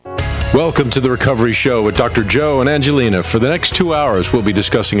Welcome to The Recovery Show with Dr. Joe and Angelina. For the next 2 hours, we'll be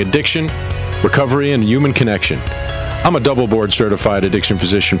discussing addiction, recovery, and human connection. I'm a double board certified addiction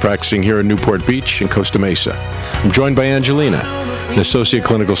physician practicing here in Newport Beach and Costa Mesa. I'm joined by Angelina, an associate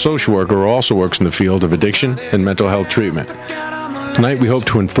clinical social worker who also works in the field of addiction and mental health treatment. Tonight, we hope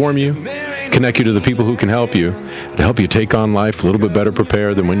to inform you, connect you to the people who can help you, and help you take on life a little bit better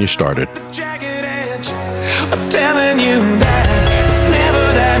prepared than when you started. I'm telling you that it's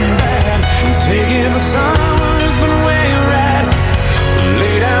never that bad. Taking up someone's been where you're at.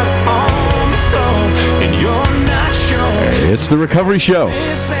 Laid out on the floor, and you're not sure. It's The Recovery Show.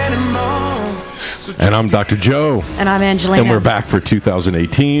 And I'm Dr. Joe. And I'm Angelina. And we're back for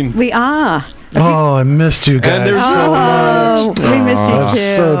 2018. We are. Oh, I missed you guys so much. We missed you I'm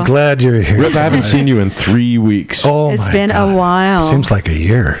too. so glad you're here. Rip, I haven't seen you in 3 weeks. Oh, It's my been God. a while. Seems like a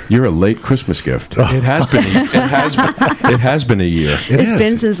year. You're a late Christmas gift. It has been. It has been a year. It's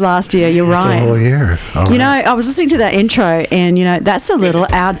been since last year. You're It's a whole right. year. All You know, right. I was listening to that intro, and that's a little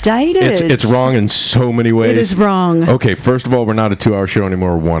outdated. It's wrong in so many ways. It is wrong. Okay, first of all, we're not a 2-hour show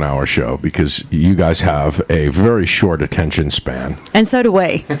anymore, a 1-hour show, because you guys have a very short attention span. And so do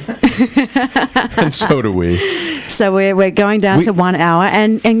we. And so do we. So we're going down to 1 hour.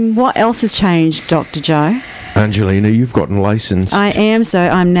 And what else has changed, Dr. Joe? Angelina, you've gotten licensed. I am. So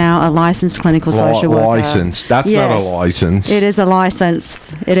I'm now a licensed clinical social worker. Licensed. That's not a license. It is a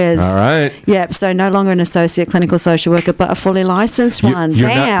license. It is. All right. Yep. So no longer an associate clinical social worker, but a fully licensed one.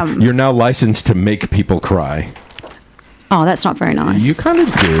 Bam. You're now licensed to make people cry. Oh, that's not very nice. You kind of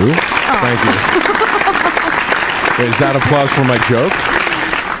do. Thank you. Is that applause for my joke?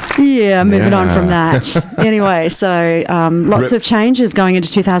 Yeah, moving on from Yeah. that. Anyway, so lots of changes going into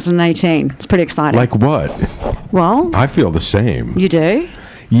 2018. It's pretty exciting. Like what? Well, I feel the same. you do?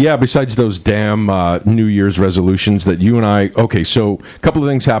 Yeah, besides those damn New Year's resolutions that you and I... Okay, so a couple of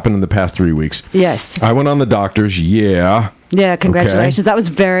things happened in the past 3 weeks. Yes. I went on the doctors, yeah. Yeah, congratulations. That was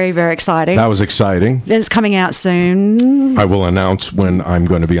very, very exciting. That was exciting. It's coming out soon. I will announce when I'm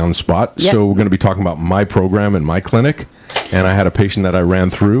going to be on the spot. Yep. So we're going to be talking about my program in my clinic. And I had a patient that I ran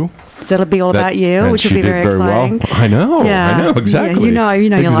through. So it'll be all about you, and which will she be did very well. exciting. I know. Yeah. I know, exactly. Yeah, you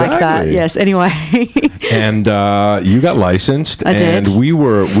know you like that. Exactly. Yes, anyway. And you got licensed. I did. And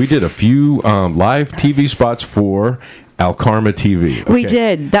we did a few live TV spots for Al Karma TV. We Okay.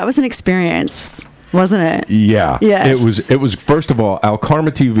 did. That was an experience, wasn't it? Yeah. Yes. It was first of all, Al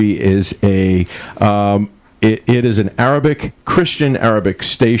Karma TV is a it is an Christian Arabic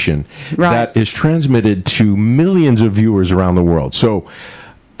station Right. that is transmitted to millions of viewers around the world. So,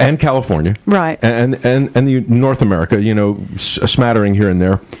 and California, Right. and the North America, a smattering here and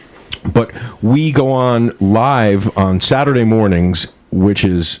there. But we go on live on Saturday mornings, which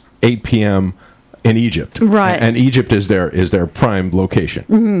is 8 p.m. in Egypt. Right. And Egypt is their prime location.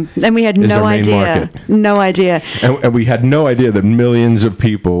 Mm-hmm. And we had Is no our main idea. market. No idea. And we had no idea that millions of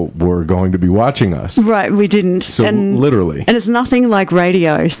people were going to be watching us. Right, we didn't. So literally. And it's nothing like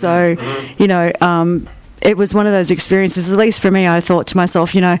radio. So, it was one of those experiences, at least for me. I thought to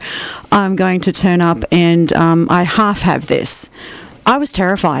myself, I'm going to turn up and I half have this. I was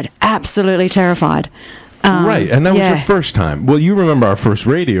terrified, absolutely terrified. Right, and that was your first time. Well, you remember our first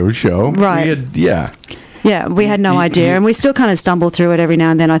radio show. Right. Yeah, we had no idea, and we still kind of stumble through it every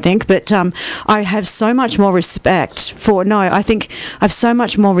now and then, I think. But I have so much more respect I have so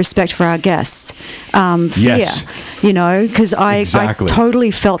much more respect for our guests. Yes. Fear, because Exactly. I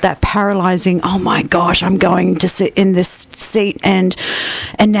totally felt that paralyzing, oh my gosh, I'm going to sit in this seat, and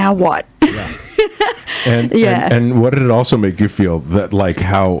now what? And, Yeah. and what did it also make you feel that, like,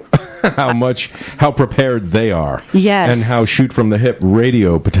 how prepared they are? Yes. And how shoot from the hip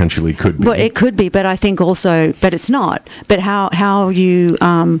radio potentially could be. Well, it could be, but I think also, but it's not. But how you,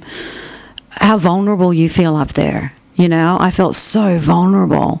 how vulnerable you feel up there. I felt so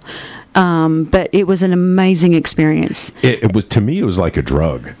vulnerable. But it was an amazing experience. It was, to me, it was like a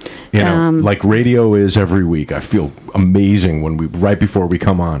drug. Like radio is every week. I feel amazing right before we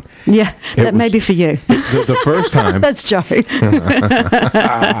come on. Yeah, that may be for you. The first time. That's Joe.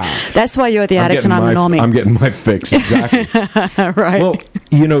 That's why you're the addict and I'm the normie. I'm getting my fix, exactly. Right. Well,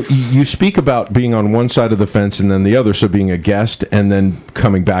 you speak about being on one side of the fence and then the other, so being a guest and then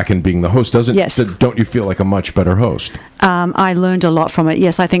coming back and being the host. Yes. Don't you feel like a much better host? I learned a lot from it.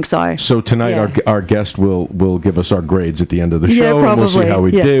 Yes, I think so. So tonight Yeah. our guest will give us our grades at the end of the Yeah, show, and we'll see probably. how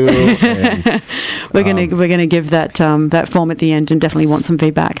we Yeah. do. And, We're gonna give that form at the end and definitely want some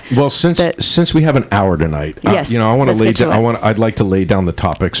feedback. well, since we have an hour tonight, Yes, I want let's to lay get to down. it. I'd like to lay down the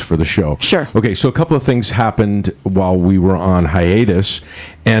topics for the show. Sure. Okay, so a couple of things happened while we were on hiatus,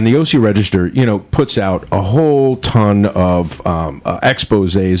 And the OC Register, puts out a whole ton of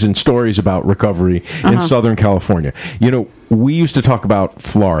exposés and stories about recovery in Southern California. We used to talk about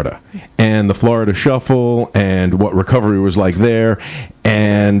Florida and the Florida Shuffle and what recovery was like there,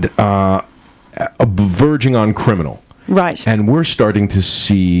 and verging on criminal. Right. And we're starting to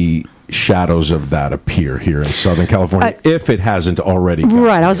see shadows of that appear here in Southern California, if it hasn't already.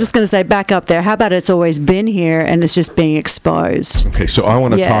 Right. I was just going to say, back up there. How about it's always been here and it's just being exposed? Okay, so I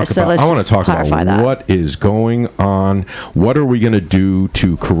want to talk about what is going on. What are we going to do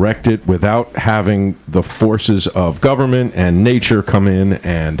to correct it without having the forces of government and nature come in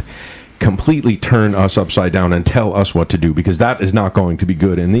and completely turn us upside down and tell us what to do? Because that is not going to be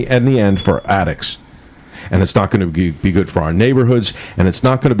good in the end for addicts. And it's not going to be good for our neighborhoods, and it's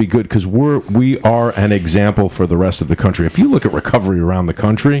not going to be good because we are an example for the rest of the country. If you look at recovery around the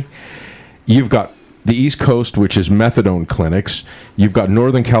country, you've got the East Coast, which is methadone clinics. You've got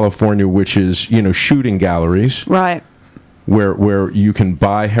Northern California, which is shooting galleries, right, where you can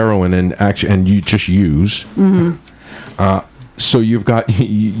buy heroin and you just use. Mm-hmm. So you've got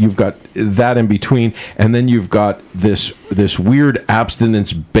that in between, and then you've got this weird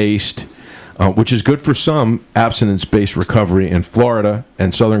abstinence-based. Which is good for some abstinence-based recovery in Florida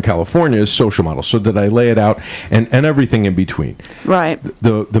and Southern California's social model. So that I lay it out, and everything in between. Right.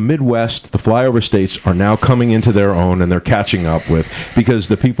 The Midwest, the flyover states are now coming into their own, and they're catching up because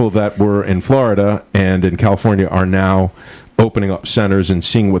the people that were in Florida and in California are now opening up centers and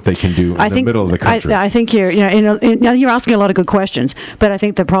seeing what they can do in the middle of the country. I think you're asking a lot of good questions, but I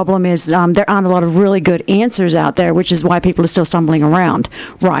think the problem is there aren't a lot of really good answers out there, which is why people are still stumbling around.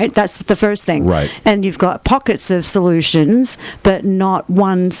 Right, that's the first thing. Right, and you've got pockets of solutions, but not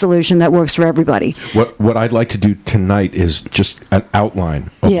one solution that works for everybody. What I'd like to do tonight is just an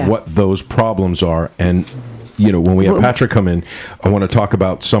outline of what those problems are, and when we have Patrick come in, I want to talk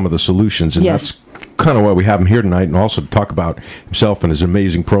about some of the solutions, and that's kind of why we have him here tonight, and also to talk about himself and his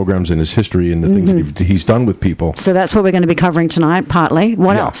amazing programs and his history and the things that he's done with people. So that's what we're going to be covering tonight, partly.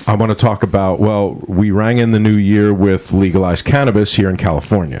 What else? I want to talk about, we rang in the new year with legalized cannabis here in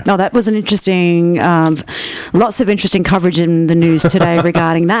California. Oh, that was an interesting, lots of interesting coverage in the news today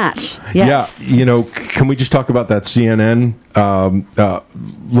regarding that. Yes. Yeah, can we just talk about that CNN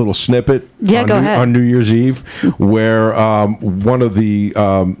little snippet on New Year's Eve, where one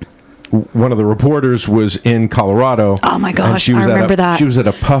of the reporters was in Colorado. Oh my gosh, I remember that. She was at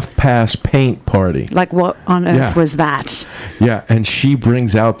a Puff Pass paint party. Like, what on earth was that? Yeah, and she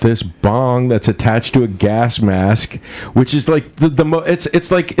brings out this bong that's attached to a gas mask, which is like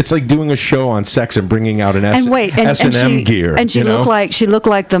it's like doing a show on sex and bringing out an S&M gear. And she looked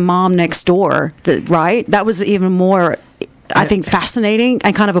like the mom next door, right? That was even more, I think, fascinating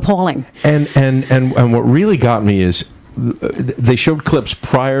and kind of appalling. And what really got me is, they showed clips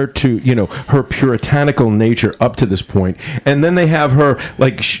prior to her puritanical nature up to this point, and then they have her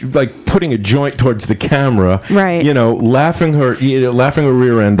like putting a joint towards the camera, right? Laughing her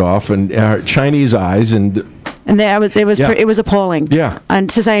rear end off, and her Chinese eyes, and it was appalling. Yeah, and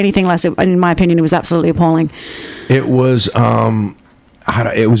to say anything less, in my opinion, it was absolutely appalling. It was.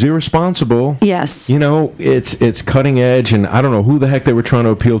 It was irresponsible. Yes. It's cutting edge, and I don't know who the heck they were trying to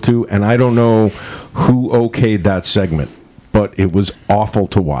appeal to, and I don't know who okayed that segment, but it was awful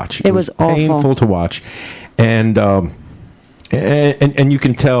to watch. It was awful. Painful to watch, and you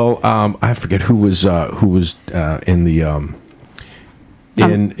can tell. I forget who was in the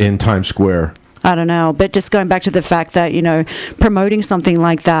in Times Square. I don't know, but just going back to the fact that, promoting something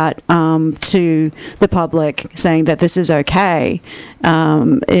like that to the public, saying that this is okay,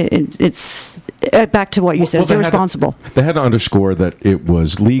 it's back to what you said. It's irresponsible. They had to underscore that it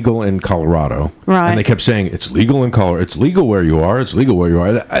was legal in Colorado. Right. And they kept saying, it's legal in Colorado. It's legal where you are. It's legal where you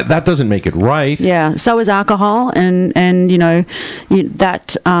are. That doesn't make it right. Yeah. So is alcohol, and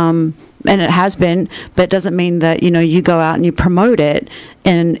that... and it has been, but it doesn't mean that you go out and you promote it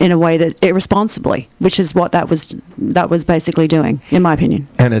in a way that irresponsibly, which is what that was basically doing, in my opinion.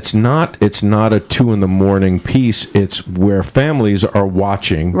 And it's not a 2 a.m. piece. It's where families are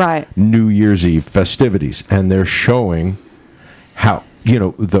watching New Year's Eve festivities, and they're showing how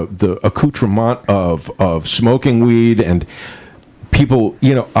the accoutrement of smoking weed and people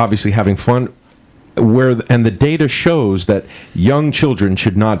obviously having fun. And the data shows that young children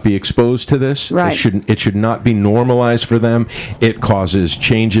should not be exposed to this. Right. It should not be normalized for them. It causes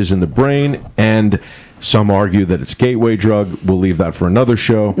changes in the brain, and some argue that it's a gateway drug. We'll leave that for another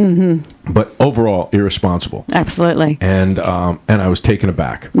show. Mm-hmm. But overall, irresponsible. Absolutely. And I was taken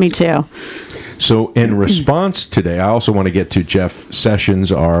aback. Me too. So in response today, I also want to get to Jeff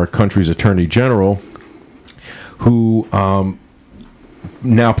Sessions, our country's Attorney General, who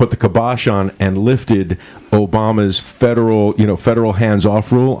now put the kibosh on and lifted Obama's federal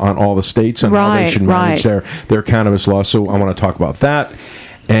hands-off rule on all the states on how they should manage their cannabis laws. So I want to talk about that,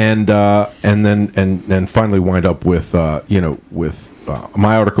 and then finally wind up with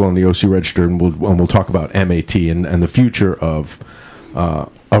my article in the OC Register, and we'll talk about MAT and the future of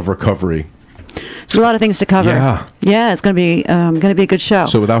recovery. It's a lot of things to cover. Yeah, it's going to be a good show.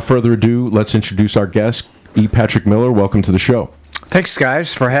 So without further ado, let's introduce our guest, E. Patrick Miller. Welcome to the show. Thanks,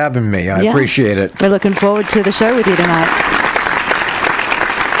 guys, for having me. I appreciate it. We're looking forward to the show with you tonight.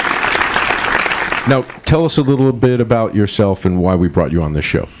 Now, tell us a little bit about yourself and why we brought you on this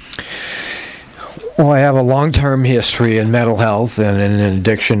show. Well, I have a long-term history in mental health and in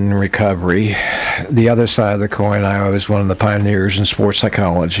addiction recovery. The other side of the coin, I was one of the pioneers in sports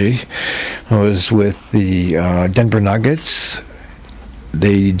psychology. I was with the Denver Nuggets,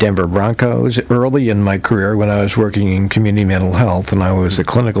 the Denver Broncos, early in my career when I was working in community mental health, and I was the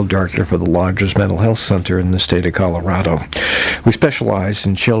clinical director for the largest mental health center in the state of Colorado. We specialized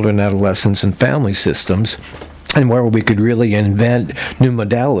in children, adolescents, and family systems, and where we could really invent new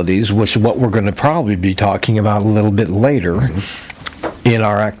modalities, which is what we're going to probably be talking about a little bit later in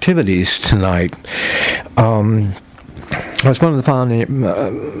our activities tonight. I was one of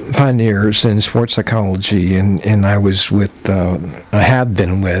the pioneers in sports psychology, and I was I have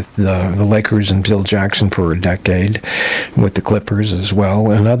been with the Lakers and Phil Jackson for a decade, with the Clippers as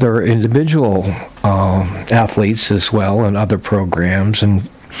well, and other individual athletes as well, and other programs. And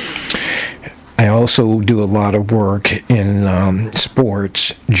I also do a lot of work in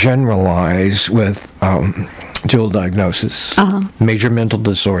sports, generalized with dual diagnosis, major mental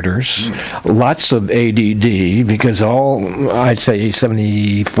disorders, lots of ADD, because I'd say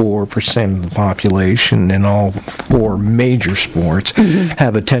 74% of the population in all four major sports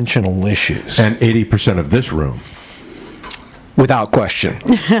have attentional issues. And 80% of this room. Without question.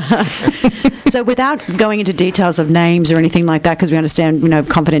 So without going into details of names or anything like that, because we understand,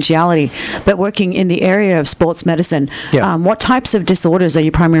 confidentiality, but working in the area of sports medicine, what types of disorders are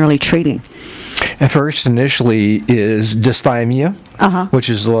you primarily treating? At first, initially, is dysthymia, which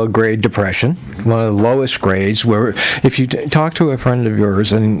is low-grade depression, one of the lowest grades, where if you talk to a friend of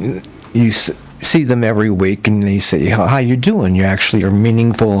yours and you see them every week and they say, how you doing? You actually are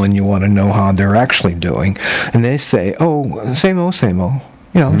meaningful and you want to know how they're actually doing. And they say, oh, same old,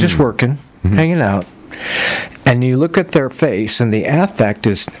 just working, hanging out. And you look at their face and the affect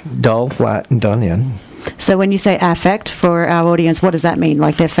is dull, flat, and done in. So when you say affect, for our audience, what does that mean?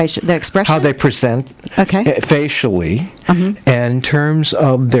 Like their expression? How they present facially, and in terms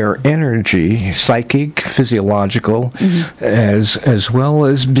of their energy, psychic, physiological, as well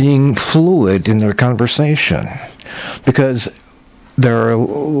as being fluid in their conversation. Because there are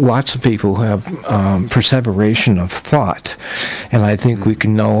lots of people who have perseveration of thought, and I think we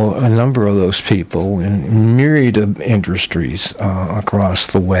can know a number of those people in myriad of industries across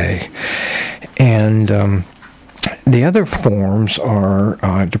the way. And the other forms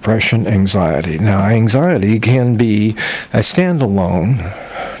are depression, anxiety. Now, anxiety can be a standalone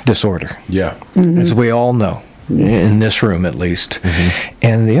disorder, as we all know. In this room, at least.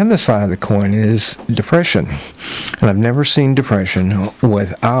 And the other side of the coin is depression. And I've never seen depression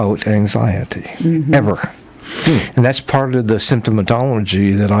without anxiety, ever. And that's part of the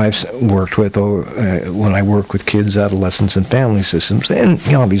symptomatology that I've worked with when I work with kids, adolescents, and family systems, and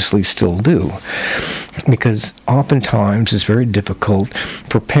obviously still do. Because oftentimes it's very difficult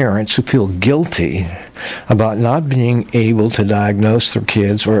for parents who feel guilty about not being able to diagnose their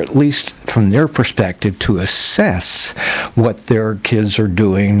kids, or at least from their perspective to assess what their kids are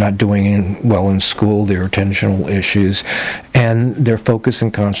doing, not doing well in school, their attentional issues, and their focus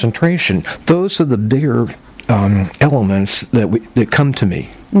and concentration. Those are the bigger elements that come to me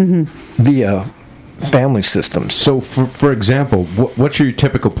via family systems. So, for example, what's your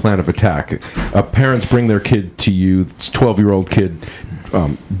typical plan of attack? Parents bring their kid to you, it's a 12-year-old kid,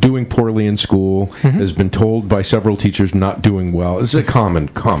 doing poorly in school, has been told by several teachers not doing well. This is a common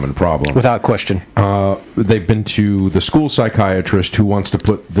problem. Without question. They've been to the school psychiatrist who wants to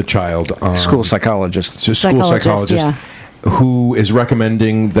put the child on... School psychologist. School psychologist. Who is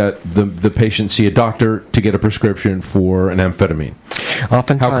recommending that the patient see a doctor to get a prescription for an amphetamine.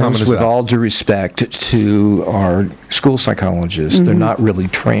 Oftentimes, with all due respect to our school psychologists, they're not really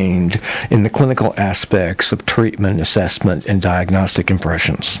trained in the clinical aspects of treatment, assessment, and diagnostic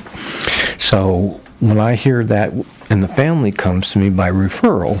impressions. So when I hear that and the family comes to me by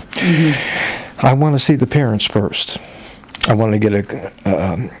referral, I want to see the parents first. I want to get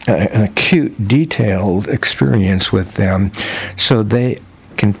an acute, detailed experience with them so they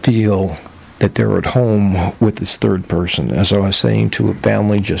can feel that they're at home with this third person. As I was saying to a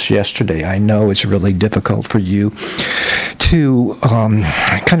family just yesterday, I know it's really difficult for you to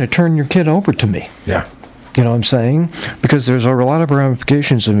kind of turn your kid over to me. Yeah. You know what I'm saying? Because there's a lot of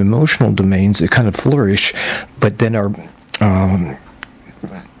ramifications of emotional domains that kind of flourish, but then are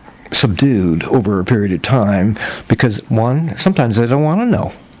subdued over a period of time because, one, sometimes they don't want to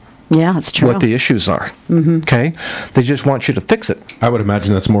know. Yeah, it's true. What the issues are. Okay? They just want you to fix it. I would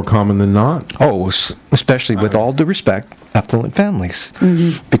imagine that's more common than not. Oh, especially with all due respect, affluent families.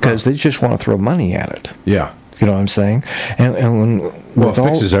 Because they just want to throw money at it. Yeah. You know what I'm saying? And when it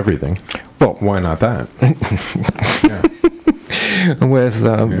fixes everything. Well, why not that?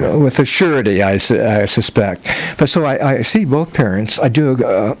 With a surety, I suspect. But so I see both parents. I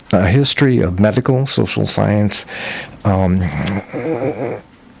do a history of medical, social science,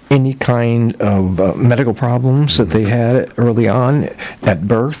 any kind of medical problems that they had early on at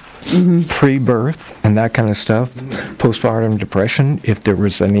birth, pre-birth, and that kind of stuff, postpartum depression, if there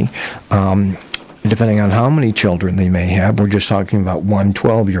was any, depending on how many children they may have. We're just talking about one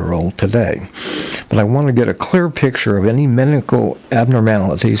 12-year-old today. But I want to get a clear picture of any medical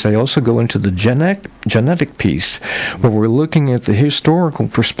abnormalities. I also go into the genetic piece, where we're looking at the historical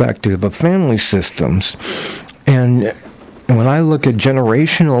perspective of family systems. And when I look at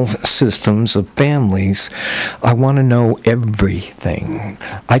generational systems of families, I want to know everything.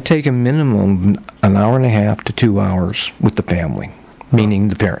 I take a minimum of an hour and a half to 2 hours with the family, meaning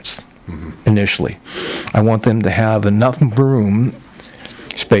the parents. Initially, I want them to have enough room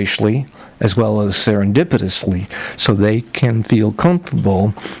spatially as well as serendipitously so they can feel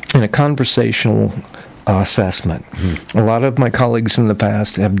comfortable in a conversational assessment. A lot of my colleagues in the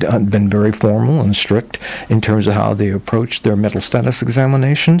past have been very formal and strict in terms of how they approach their mental status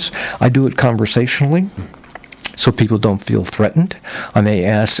examinations. I do it conversationally, so people don't feel threatened. I may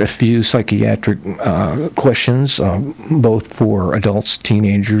ask a few psychiatric questions, both for adults,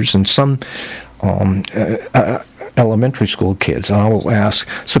 teenagers, and some elementary school kids. And I will ask,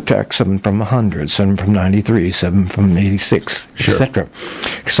 subtract 7 from 100, 7 from 93, 7 from 86, etc.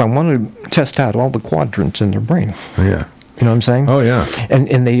 Because I want to test out all the quadrants in their brain. Yeah. You know what I'm saying? Oh, yeah.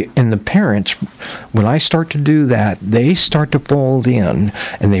 And the parents, when I start to do that, they start to fold in,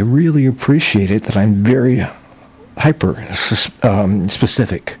 and they really appreciate it that I'm very hyper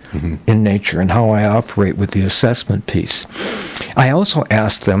specific in nature and how I operate with the assessment piece. I also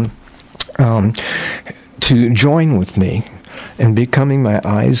ask them to join with me in becoming my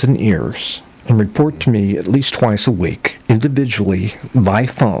eyes and ears and report to me at least twice a week, individually, by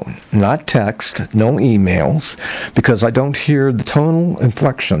phone, not text, no emails, because I don't hear the tonal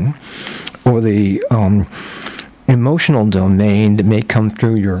inflection or the emotional domain that may come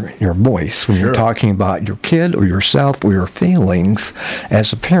through your voice when you're talking about your kid or yourself or your feelings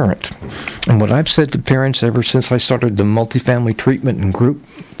as a parent. And what I've said to parents ever since I started the multifamily treatment and group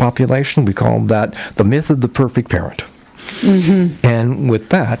population, we call that the myth of the perfect parent. And with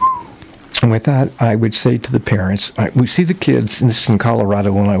that, I would say to the parents, we see the kids, and this is in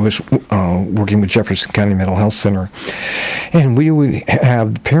Colorado when I was working with Jefferson County Mental Health Center, and we would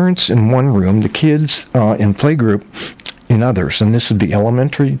have the parents in one room, the kids in playgroup in others, and this would be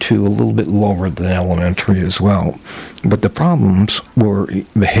elementary to a little bit lower than elementary as well. But the problems were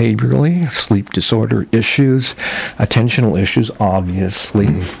behaviorally, sleep disorder issues, attentional issues, obviously.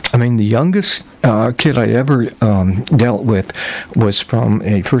 I mean, the youngest kid I ever dealt with was from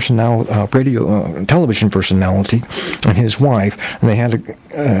a television personality and his wife, and they had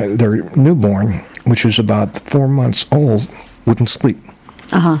their newborn, which was about 4 months old, wouldn't sleep.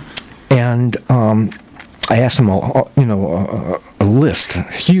 And I asked them a list, a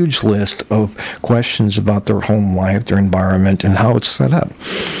huge list of questions about their home life, their environment, and how it's set up.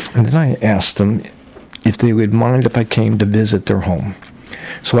 And then I asked them if they would mind if I came to visit their home,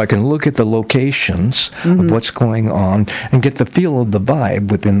 so I can look at the locations of what's going on and get the feel of the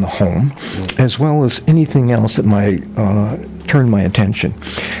vibe within the home, as well as anything else that might turn my attention.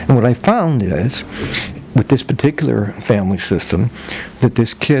 And what I found is, with this particular family system, that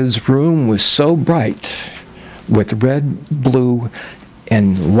this kid's room was so bright with red, blue,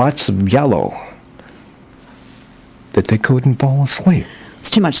 and lots of yellow that they couldn't fall asleep. It's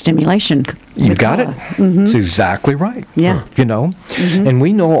too much stimulation. You got it. It's exactly right. Yeah. You know? And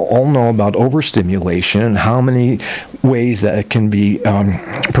we all know about overstimulation and how many ways that it can be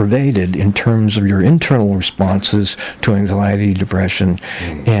pervaded in terms of your internal responses to anxiety, depression,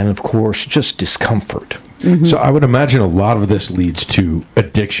 and, of course, just discomfort. So I would imagine a lot of this leads to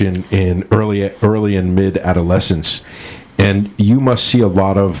addiction in early and mid adolescence, and you must see a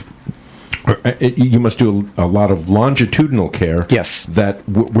lot of You must do a lot of longitudinal care. Yes. That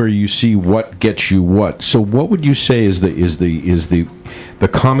where you see what gets you what. So, what would you say is the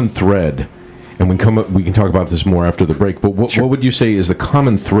common thread? And we can talk about this more after the break. But what would you say is the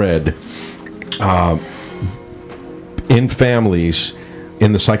common thread in families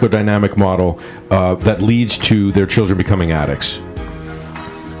in the psychodynamic model that leads to their children becoming addicts?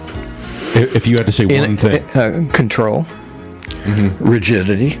 If you had to say one thing, control,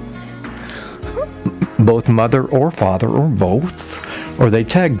 rigidity. Both mother or father or both, or they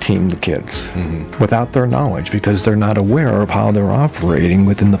tag team the kids without their knowledge because they're not aware of how they're operating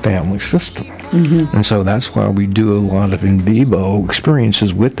within the family system. And so that's why we do a lot of in vivo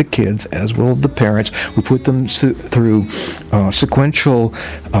experiences with the kids as well as the parents. We put them through sequential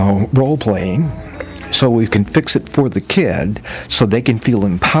role playing so we can fix it for the kid so they can feel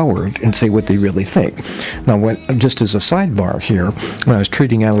empowered and say what they really think. Now, just as a sidebar here, when I was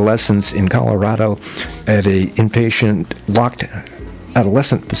treating adolescents in Colorado at a inpatient locked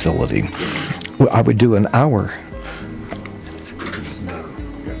adolescent facility, I would do an hour.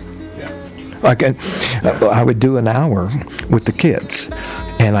 I would do an hour with the kids,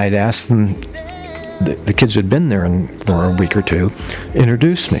 and I'd ask them, the kids who had been there for a week or two,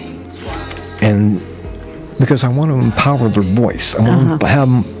 introduce me. And because I want to empower their voice. I want to have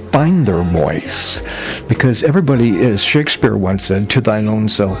them find their voice. Because everybody, as Shakespeare once said, to thine own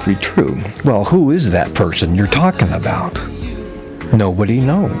self be true. Well, who is that person you're talking about? Nobody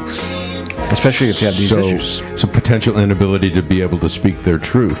knows. Especially if you have these issues. So potential inability to be able to speak their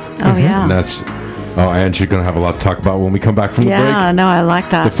truth. Oh, yeah. And that's... and you're going to have a lot to talk about when we come back from the break. Yeah, no, I like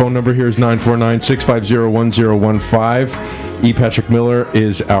that. The phone number here is 949-650-1015. E. Patrick Miller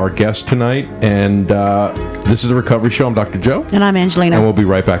is our guest tonight, and this is The Recovery Show. I'm Dr. Joe. And I'm Angelina. And we'll be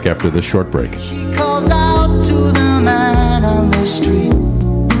right back after this short break. She calls out to the man on the street.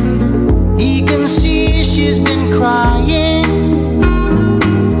 He can see she's been crying.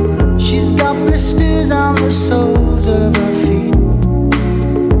 She's got blisters on the soles of her feet.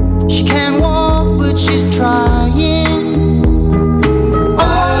 She can't walk, but she's trying.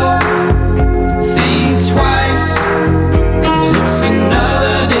 Oh, think twice.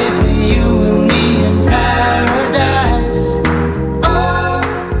 Another day for you and me in paradise. Oh,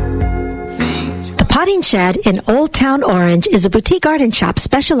 the Potting Shed in Old Town Orange is a boutique garden shop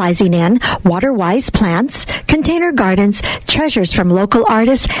specializing in water-wise plants, container gardens, treasures from local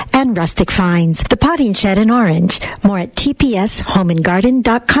artists, and rustic finds. The Potting Shed in Orange. More at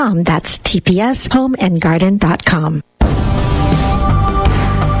tpshomeandgarden.com. That's tpshomeandgarden.com.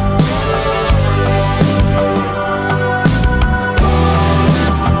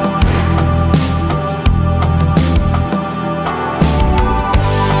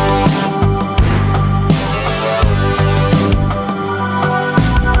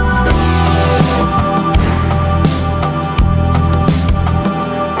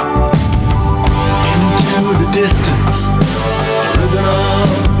 distance, a ribbon of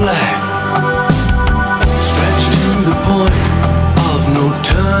black, stretched to the point of no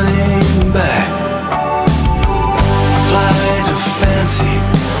turning back. A flight of fancy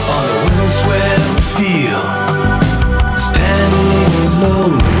on a windswept field, standing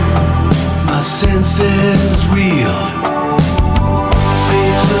alone, my senses reel. A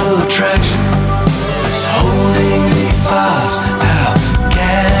fatal attraction is holding me fast. How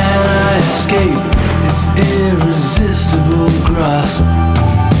can I escape its irresistible grasp?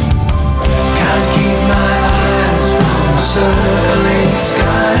 Can't keep my eyes from the circling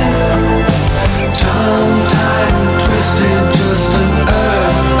sky. Tongue-tied and twisted, just an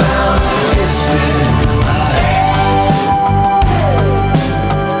earthbound misfit eye.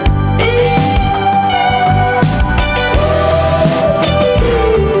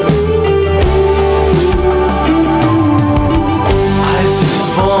 Ice is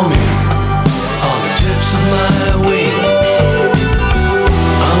forming on the tips of my wings.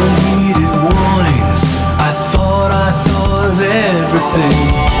 Unheeded warnings, I thought of everything.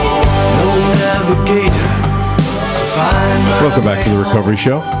 No navigator to find my Welcome back to The Recovery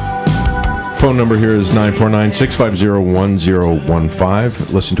Show. Phone number here is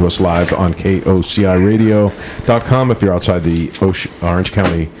 949-650-1015. Listen to us live on KOCIRadio.com if you're outside the Orange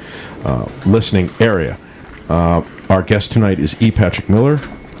County listening area. Our guest tonight is E. Patrick Miller,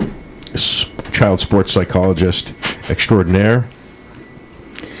 child sports psychologist extraordinaire,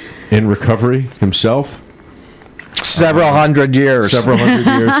 in recovery himself. Several hundred years. Several hundred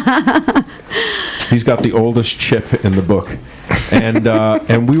years. He's got the oldest chip in the book.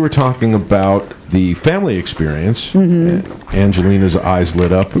 And we were talking about the family experience. Angelina's eyes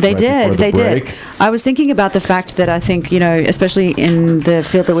lit up. They right did. before the They break. did. I was thinking about the fact that I think, especially in the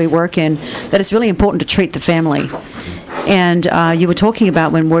field that we work in, that it's really important to treat the family. And you were talking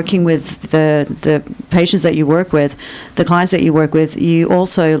about when working with the patients that you work with, the clients that you work with, you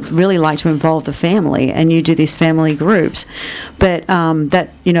also really like to involve the family, and you do these family groups. But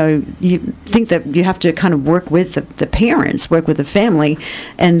you think that you have to kind of work with the parents, work with the family,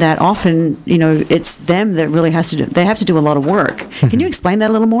 and that often, it's them that really they have to do a lot of work. Can you explain that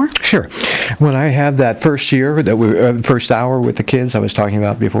a little more? Sure. When I have that first year, first hour with the kids I was talking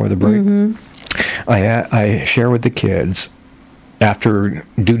about before the break, I share with the kids, after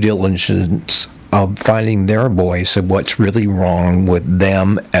due diligence of finding their voice of what's really wrong with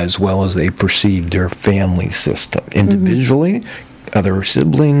them as well as they perceive their family system individually, other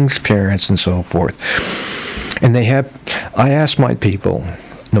siblings, parents, and so forth. And I ask my people,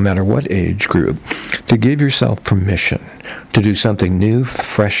 no matter what age group, to give yourself permission to do something new,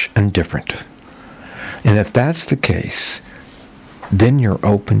 fresh, and different. And if that's the case, then you're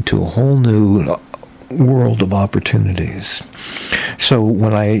open to a whole new world of opportunities. So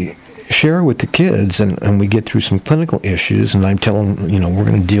when I share with the kids and we get through some clinical issues and I'm telling them, we're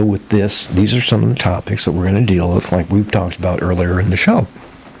going to deal with this. These are some of the topics that we're going to deal with, like we've talked about earlier in the show.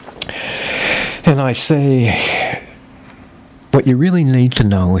 And I say, what you really need to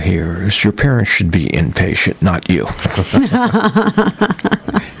know here is your parents should be inpatient, not you.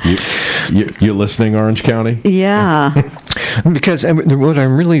 You listening, Orange County? Yeah. Because what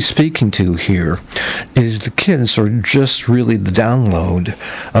I'm really speaking to here is the kids are just really the download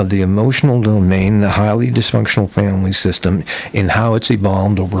of the emotional domain, the highly dysfunctional family system, and how it's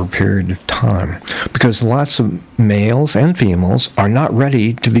evolved over a period of time. Because lots of males and females are not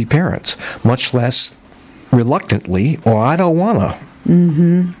ready to be parents, much less reluctantly, or I don't wanna.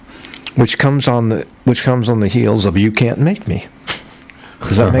 Which comes on the heels of you can't make me.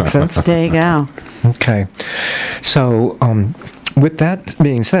 Does that make sense? There you go. Okay. So, with that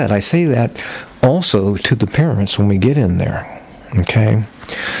being said, I say that also to the parents when we get in there. Okay?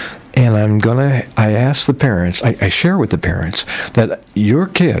 And I ask the parents, I share with the parents that your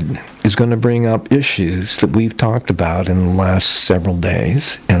kid is going to bring up issues that we've talked about in the last several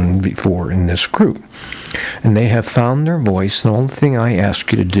days and before in this group. And they have found their voice, and the only thing I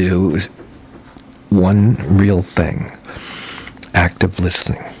ask you to do is one real thing: active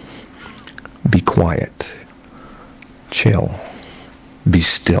listening. Be quiet. Chill. Be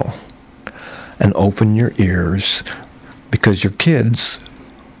still. And open your ears, because your kids,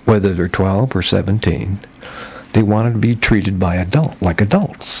 whether they're 12 or 17, they want to be treated like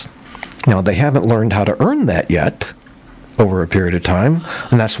adults. Now, they haven't learned how to earn that yet over a period of time,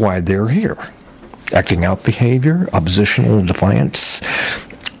 and that's why they're here. Acting out behavior, oppositional defiance,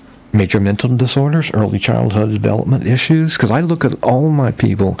 major mental disorders, early childhood development issues, because I look at all my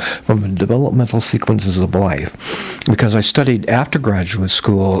people from the developmental sequences of life, because I studied after graduate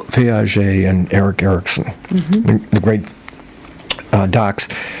school Piaget and Erik Erikson, the great docs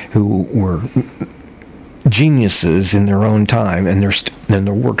who were geniuses in their own time, and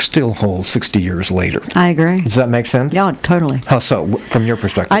their work still holds 60 years later. I agree. Does that make sense? Yeah, totally. How so, from your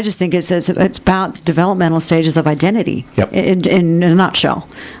perspective? I just think it's about developmental stages of identity. Yep. In a nutshell.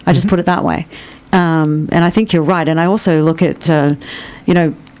 I just put it that way. And I think you're right. And I also look at,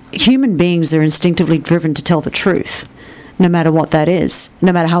 human beings are instinctively driven to tell the truth, no matter what that is,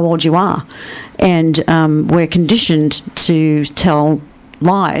 no matter how old you are. And we're conditioned to tell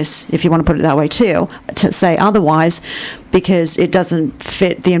lies, if you want to put it that way too, to say otherwise, because it doesn't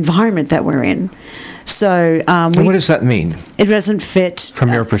fit the environment that we're in. So what does that mean? It doesn't fit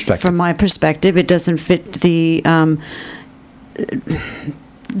from your perspective. From my perspective, it doesn't fit the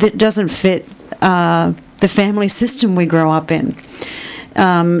family system we grow up in.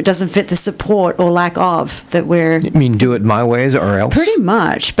 It doesn't fit the support or lack of that we're. You mean do it my ways or else? Pretty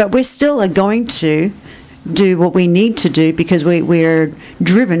much, but we still are going to do what we need to do because we're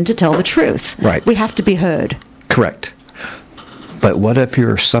driven to tell the truth. Right. We have to be heard. Correct. But what if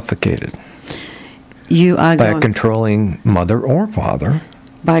you're suffocated? You are by a controlling mother or father.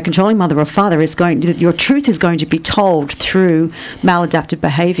 By a controlling mother or father, your truth is going to be told through maladaptive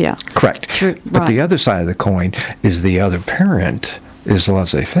behavior. Correct. But the other side of the coin is the other parent is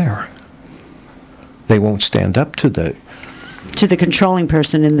laissez-faire. They won't stand up to the controlling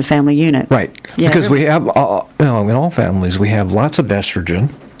person in the family unit. Right. Yeah, because we have, in all families, we have lots of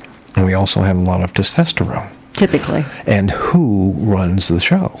estrogen, and we also have a lot of testosterone. Typically. And who runs the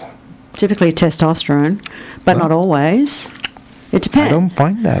show? Typically testosterone, but not always. It depends. I don't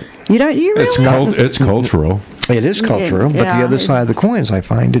find that. You don't. You really? It's cultural. It is cultural, but the other side of the coin is I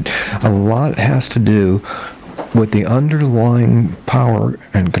find it a lot has to do with the underlying power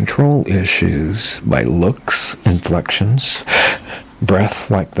and control issues by looks, inflections, breath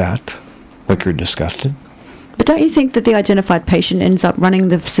like that, like you're disgusted. But don't you think that the identified patient ends up running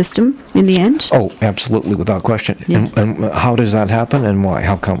the system in the end? Oh, absolutely, without question. Yeah. And how does that happen and why?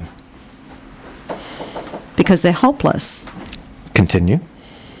 How come? Because they're hopeless. Continue.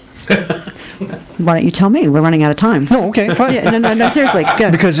 Why don't you tell me? We're running out of time. No, okay, fine. Yeah, no, seriously, go.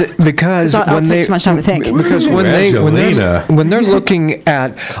 Because I'll when take they too much time to think. because when Angelina. they're looking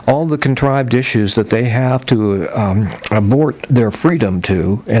at all the contrived issues that they have to abort their freedom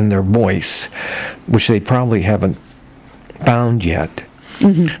to and their voice, which they probably haven't found yet.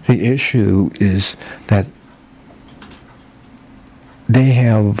 Mm-hmm. The issue is that they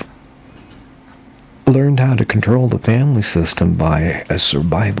have learned how to control the family system by a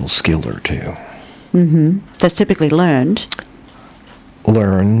survival skill or two. Mm-hmm. That's typically learned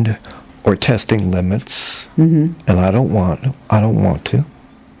Or testing limits. Mm-hmm. And I don't want to.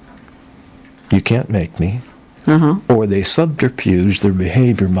 You can't make me. Uh-huh. Or they subterfuge their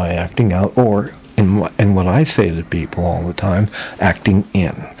behavior by acting out, or in what I say to people all the time, acting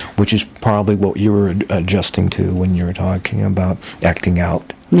in, which is probably what you were adjusting to when you were talking about acting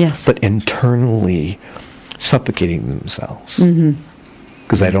out. Yes. But internally suffocating themselves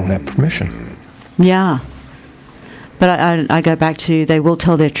because they don't have permission. Yeah. But I go back to they will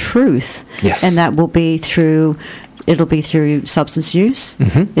tell their truth. Yes. And that will be through, it'll be through substance use.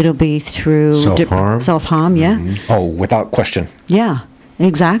 Mm-hmm. It'll be through self-harm. Self-harm, yeah. Mm-hmm. Oh, without question. Yeah.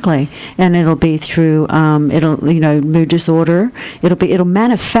 Exactly, and it'll be through mood disorder. It'll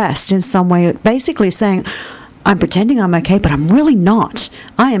manifest in some way, basically saying, "I'm pretending I'm okay, but I'm really not.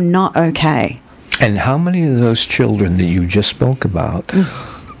 I am not okay." And how many of those children that you just spoke about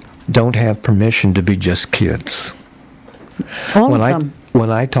don't have permission to be just kids? All of them. When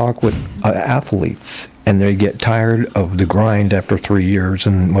I talk with athletes and they get tired of the grind after 3 years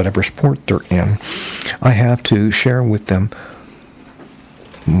in whatever sport they're in, I have to share with them,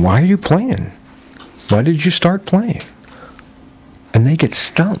 why are you playing? Why did you start playing? And they get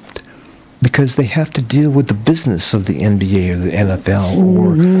stumped because they have to deal with the business of the NBA or the NFL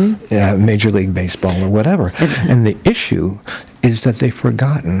or Major League Baseball or whatever. And the issue is that they've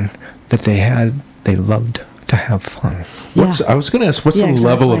forgotten that they loved to have fun. I was going to ask, what's the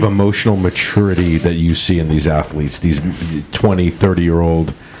level of emotional maturity that you see in these athletes, these 20,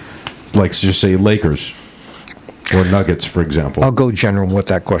 30-year-old, like, just say, Lakers or Nuggets, for example? I'll go general with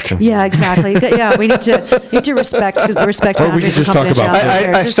that question. Yeah, exactly. Yeah, we need to respect Or we could just talk about.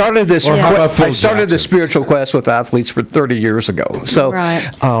 I started this. Yeah. I started the spiritual class with athletes for 30 years ago. So,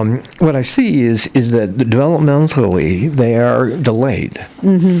 what I see is that developmentally they are delayed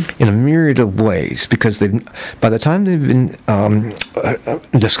in a myriad of ways because by the time they've been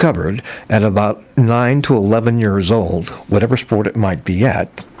discovered at about 9 to 11 years old, whatever sport it might be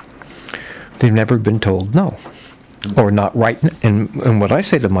at, they've never been told no. Or not right. And what I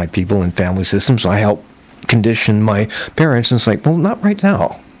say to my people in family systems, I help condition my parents and say, well, not right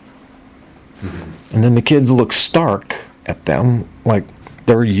now. Mm-hmm. And then the kids look stark at them like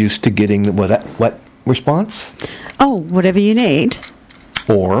they're used to getting the what response? Oh, whatever you need.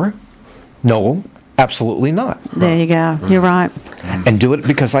 Or, no, absolutely not. There you go. You're right. And do it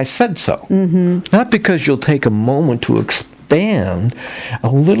because I said so. Mm-hmm. Not because you'll take a moment to expand a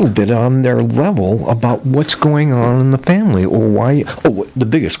little bit on their level about what's going on in the family or why. The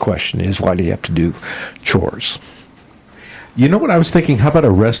biggest question is, why do you have to do chores? You know what I was thinking? How about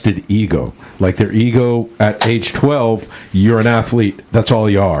arrested ego? Like their ego at age 12, you're an athlete. That's all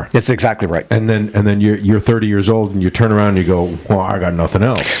you are. That's exactly right. And then you're 30 years old and you turn around and you go, well, I got nothing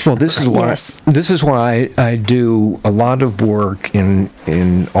else. Well, this is why I do a lot of work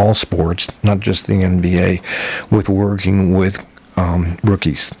in all sports, not just the NBA, with working with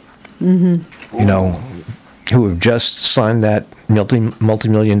rookies. Mm-hmm. You know, who have just signed that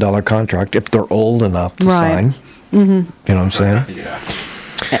multi-million-dollar contract if they're old enough to sign. Mm-hmm. You know what I'm saying? Yeah.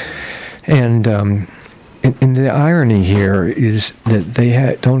 And the irony here is that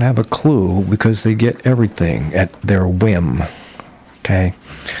they don't have a clue because they get everything at their whim. Okay?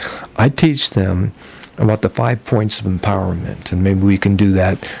 I teach them about the 5 points of empowerment, and maybe we can do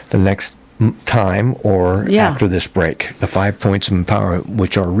that the next time or after this break. The 5 points of empowerment,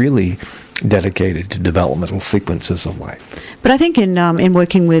 which are really dedicated to developmental sequences of life. But I think in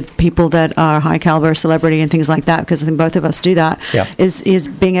working with people that are high caliber celebrity and things like that, because I think both of us do that, is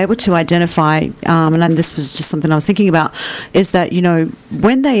being able to identify, and this was just something I was thinking about, is that,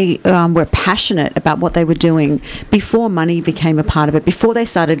 when they were passionate about what they were doing before money became a part of it, before they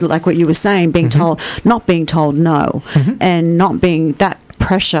started, like what you were saying, not being told no, and not being that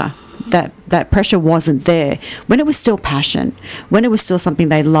pressure. That pressure wasn't there when it was still passion, when it was still something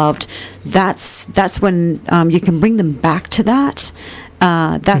they loved. That's when you can bring them back to that.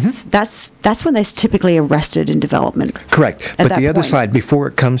 That's when they're typically arrested in development. Correct. But the other side, before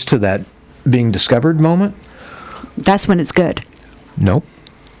it comes to that being discovered moment, that's when it's good. Nope.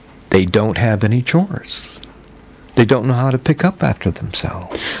 They don't have any chores. They don't know how to pick up after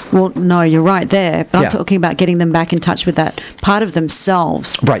themselves. Well, no, you're right there. But I'm talking about getting them back in touch with that part of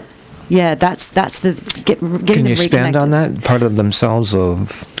themselves. Right. Yeah, that's the getting them reconnected. Can you expand on that part of themselves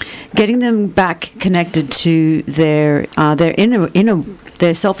of getting them back connected to their inner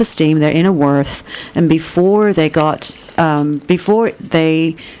their self-esteem, their inner worth, and before they got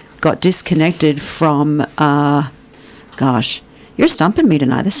disconnected from gosh, you're stumping me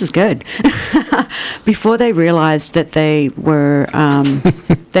tonight. This is good. Before they realized that they were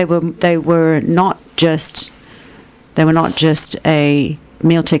not just a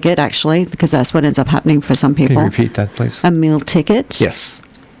meal ticket, actually, because that's what ends up happening for some people. Can you repeat that, please? A meal ticket. Yes.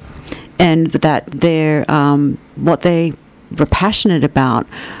 And that their what they were passionate about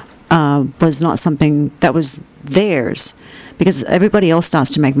was not something that was theirs, because everybody else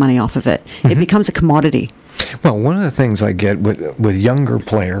starts to make money off of it. It becomes a commodity. Well, one of the things I get with younger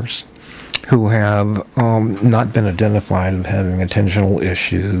players who have not been identified as having attentional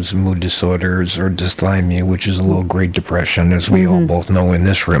issues, mood disorders, or dysthymia, which is a low grade depression, as we all both know in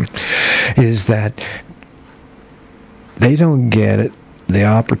this room, is that they don't get the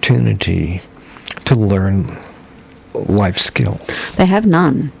opportunity to learn life skills. They have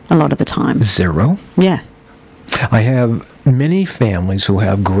none a lot of the time. Zero? Yeah. I have many families who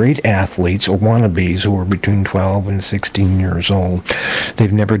have great athletes or wannabes who are between 12 and 16 years old.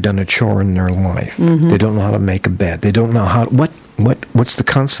 They've never done a chore in their life. They don't know how to make a bed. They don't know how. What's the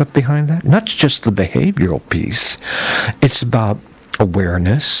concept behind that? Not just the behavioral piece. It's about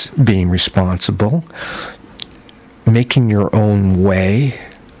awareness, being responsible, making your own way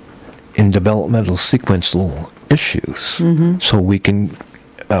in developmental sequential issues, so we can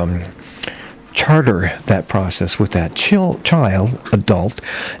charter that process with that child, adult,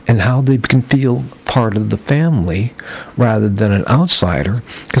 and how they can feel part of the family rather than an outsider.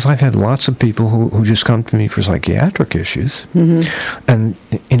 Because I've had lots of people who just come to me for psychiatric issues, and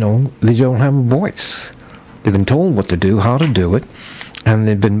they don't have a voice. They've been told what to do, how to do it, and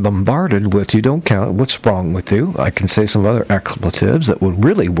they've been bombarded with, you don't count, what's wrong with you? I can say some other expletives that would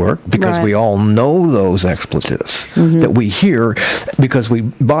really work, because we all know those expletives that we hear, because we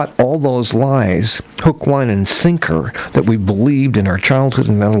bought all those lies, hook, line, and sinker, that we believed in our childhood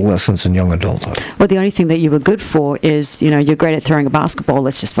and adolescence and young adulthood. Well, the only thing that you were good for is, you're great at throwing a basketball,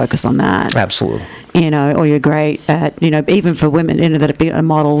 let's just focus on that. Absolutely. Or you're great at, even for women, that are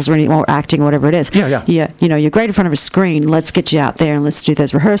models or acting or whatever it is. Yeah. You're great in front of a screen, let's get you out there and let's do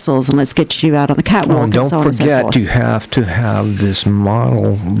those rehearsals and let's get you out on the catwalk. And don't forget, you have to have this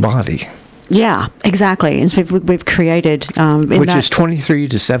model body. Yeah, exactly. And so we've created, which is 23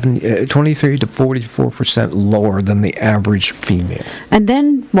 to 44% lower than the average female. And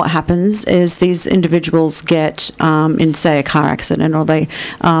then what happens is these individuals get in, say, a car accident, or they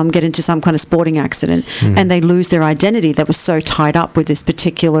get into some kind of sporting accident, and they lose their identity that was so tied up with this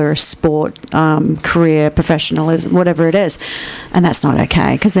particular sport, career, professionalism, whatever it is. And that's not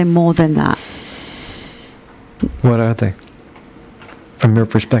okay, because they're more than that. What are they? From your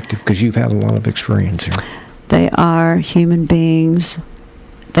perspective, because you've had a lot of experience here. They are human beings.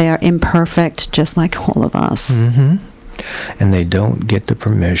 They are imperfect, just like all of us. And they don't get the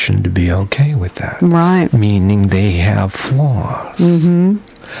permission to be okay with that. Right. Meaning they have flaws. And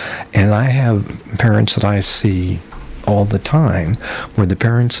I have parents that I see all the time where the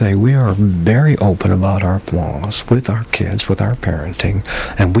parents say, we are very open about our flaws with our kids, with our parenting,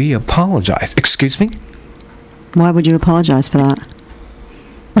 and we apologize. Excuse me? Why would you apologize for that?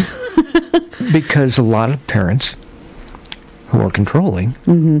 Because a lot of parents who are controlling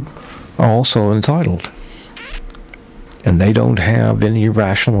are also entitled. And they don't have any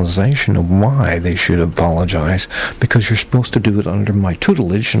rationalization of why they should apologize, because you're supposed to do it under my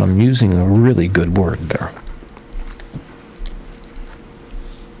tutelage, and I'm using a really good word there.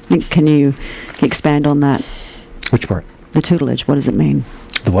 Can you expand on that? Which part? The tutelage, what does it mean?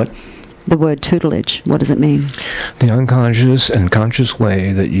 The what? the word tutelage. What does it mean? The unconscious and conscious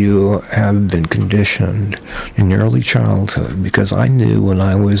way that you have been conditioned in your early childhood, because I knew when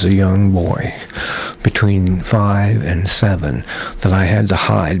I was a young boy, between 5 and 7, that I had to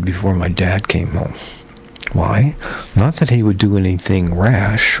hide before my dad came home. Why? Not that he would do anything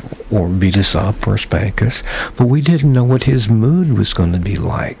rash or beat us up or spank us, but we didn't know what his mood was going to be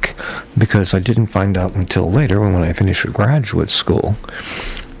like, because I didn't find out until later when I finished graduate school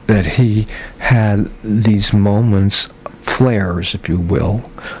that he had these moments, flares, if you will,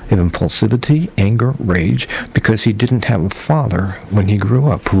 of impulsivity, anger, rage, because he didn't have a father when he grew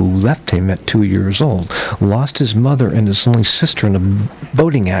up, who left him at 2 years old, lost his mother and his only sister in a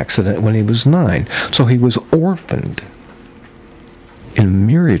boating accident when he was 9. So he was orphaned in a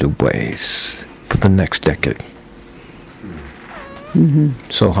myriad of ways for the next decade. Mm-hmm.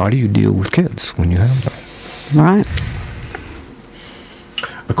 So how do you deal with kids when you have them? Right.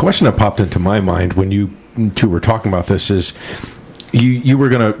 A question that popped into my mind when you two were talking about this is, you were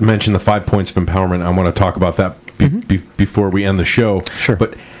going to mention the 5 points of empowerment. I want to talk about that before we end the show. Sure.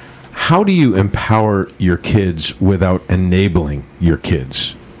 But how do you empower your kids without enabling your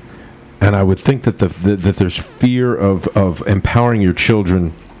kids? And I would think that that there's fear of empowering your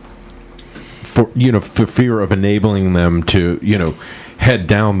children for fear of enabling them to head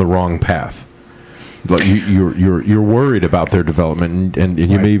down the wrong path. Like you're worried about their development, and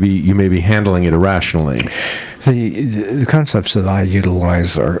you Right. may be handling it irrationally. The concepts that I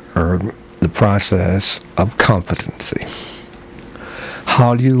utilize are the process of competency.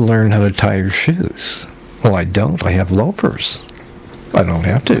 How do you learn how to tie your shoes? Well, I don't. I have loafers. I don't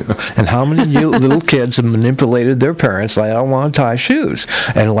have to. And how many little kids have manipulated their parents? I don't want to tie shoes,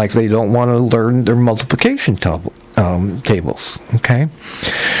 and like they don't want to learn their multiplication tables. Okay,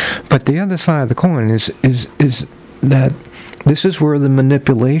 but the other side of the coin is that this is where the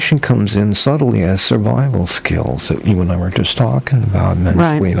manipulation comes in subtly as survival skills that you and I were just talking about,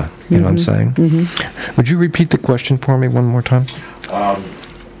 Angelina. Right. You know what I'm saying? Mm-hmm. Would you repeat the question for me one more time?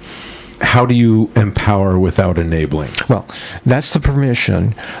 How do you empower without enabling? Well, that's the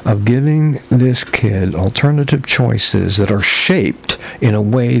permission of giving this kid alternative choices that are shaped in a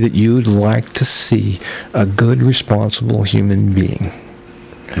way that you'd like to see a good, responsible human being.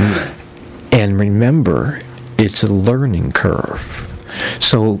 Mm. And remember, it's a learning curve.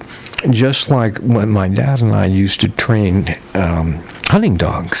 So just like when my dad and I used to train hunting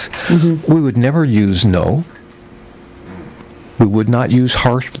dogs, we would never use no. We would not use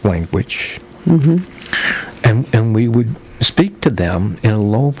harsh language. And we would speak to them in a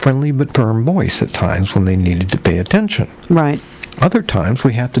low, friendly, but firm voice at times when they needed to pay attention. Right. Other times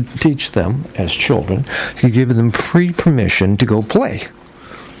we have to teach them, as children, to give them free permission to go play.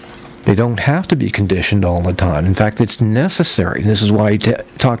 They don't have to be conditioned all the time. In fact, it's necessary. This is why I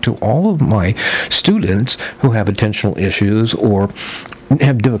talk to all of my students who have attentional issues or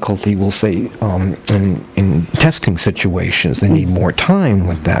have difficulty, we'll say, in testing situations. They need more time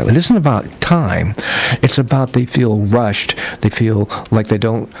with that. It isn't about time. It's about they feel rushed. They feel like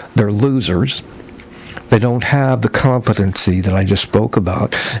they're losers. They don't have the competency that I just spoke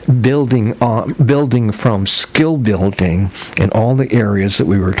about, building from skill building in all the areas that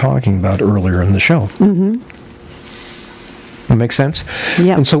we were talking about earlier in the show. That makes sense?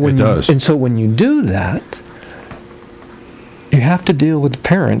 Yeah. And so It does. And so when you do that, you have to deal with the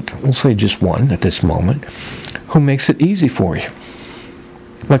parent, we'll say just one at this moment, who makes it easy for you.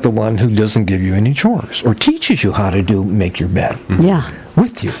 Like the one who doesn't give you any chores or teaches you how to make your bed. Yeah.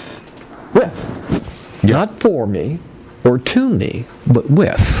 With you. Not for me or to me, but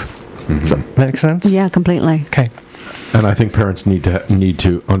with. Does that make sense? Yeah, completely. Okay. And I think parents need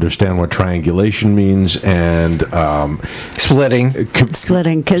to understand what triangulation means and Splitting.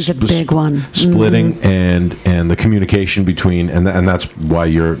 Splitting is a big one. Splitting and the communication between and that's why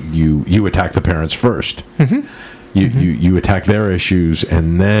you attack the parents first. You attack their issues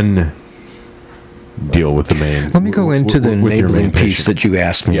and then deal with the main. Let me go into the with your enabling main piece patient. that you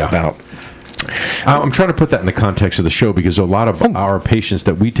asked me Yeah. about. I'm trying to put that in the context of the show because a lot of our patients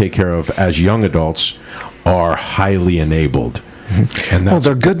that we take care of as young adults are highly enabled. And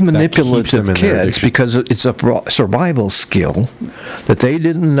They're good that keeps manipulative them in their kids addiction. because it's a survival skill that they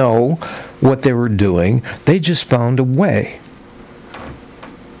didn't know what they were doing. They just found a way.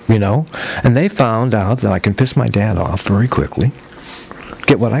 And they found out that I can piss my dad off very quickly,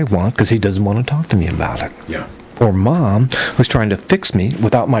 get what I want because he doesn't want to talk to me about it. Yeah. Or mom who's trying to fix me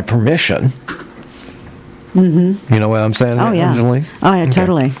without my permission. You know what I'm saying? Oh, yeah. Angeline? Oh, yeah,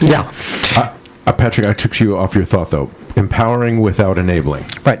 totally. Yeah. Patrick, I took you off your thought though. Empowering without enabling.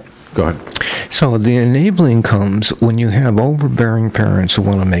 Right. Go ahead. So the enabling comes when you have overbearing parents who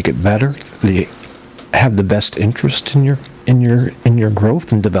want to make it better. They have the best interest in your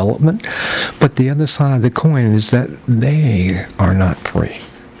growth and development, but the other side of the coin is that they are not free.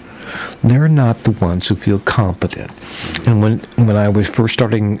 They're not the ones who feel competent. And when I was first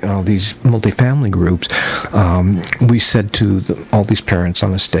starting these multifamily groups, we said to all these parents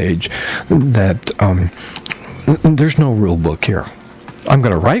on the stage that there's no rule book here. I'm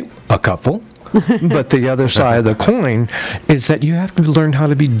going to write a couple, but the other side of the coin is that you have to learn how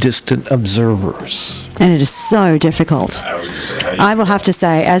to be distant observers. And it is so difficult. I will have to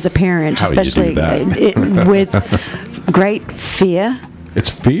say, as a parent, especially with great fear. It's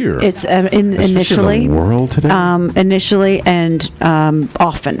fear. It's initially in the world today. Initially and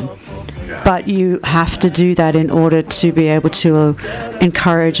often. But you have to do that in order to be able to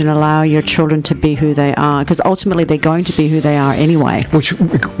encourage and allow your children to be who they are, because ultimately they're going to be who they are anyway.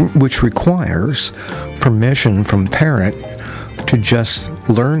 Which requires permission from parent to just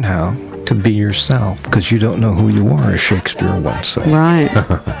learn how to be yourself, because you don't know who you are, as Shakespeare once said. Right.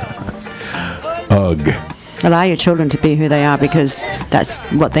 Ugh. Allow your children to be who they are, because that's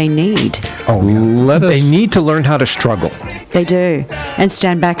what they need. Oh, they need to learn how to struggle. They do. And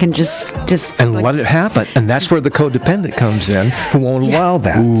stand back and just and let it happen. And that's where the codependent comes in, who won't allow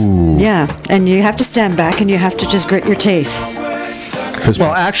that. Ooh. Yeah. And you have to stand back and you have to just grit your teeth.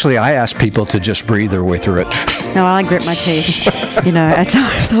 Well, actually, I ask people to just breathe their way through it. No, I grit my teeth. At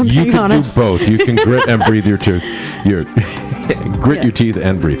times, I'm being honest. You can do both. You can grit and breathe your teeth. Grit your teeth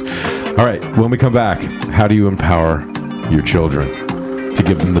and breathe. All right, when we come back, how do you empower your children to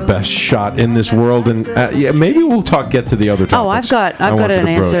give them the best shot in this world? And maybe we'll get to the other topics. Oh, I've got an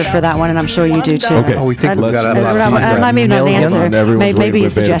answer for that one, and I'm sure you do too. Okay. Oh, we think we've got maybe not an answer. Maybe a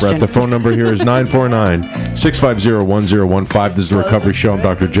suggestion. The phone number here is 949-650-1015. This is the Recovery Show. I'm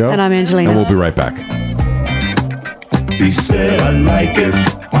Dr. Joe. And I'm Angelina. And we'll be right back. He said, I like it,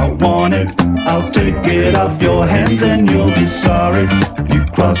 I want it, I'll take it off your hands and you'll be sorry. You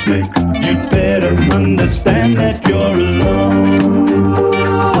cross me, you better understand that you're alone.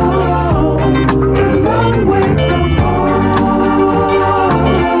 A long way from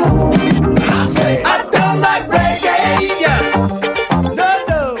home. I say, I don't like reggae,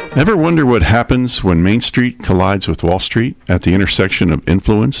 no. Ever wonder what happens when Main Street collides with Wall Street at the intersection of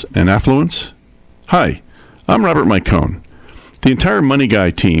influence and affluence? Hi. I'm Robert Micone. The entire Money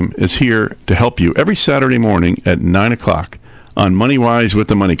Guy team is here to help you every Saturday morning at 9 o'clock on Money Wise with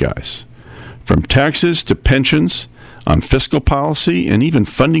the Money Guys. From taxes to pensions, on fiscal policy, and even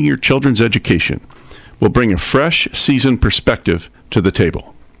funding your children's education, we'll bring a fresh, seasoned perspective to the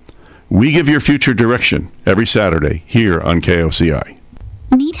table. We give your future direction every Saturday here on KOCI.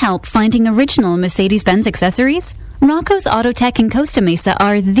 Need help finding original Mercedes-Benz accessories? Rocco's Auto Tech in Costa Mesa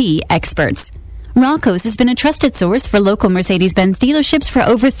are the experts. Rocco's has been a trusted source for local Mercedes-Benz dealerships for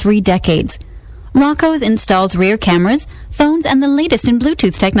over 3 decades. Rocco's installs rear cameras, phones, and the latest in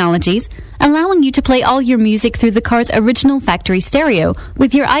Bluetooth technologies, allowing you to play all your music through the car's original factory stereo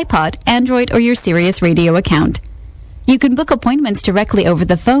with your iPod, Android, or your Sirius radio account. You can book appointments directly over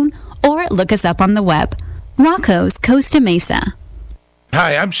the phone or look us up on the web. Rocco's Costa Mesa.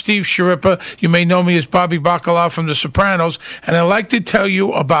 Hi, I'm Steve Sharippa. You may know me as Bobby Bacala from The Sopranos, and I'd like to tell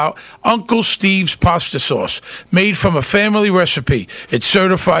you about Uncle Steve's pasta sauce, made from a family recipe. It's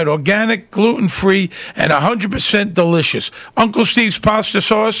certified organic, gluten-free, and 100% delicious. Uncle Steve's pasta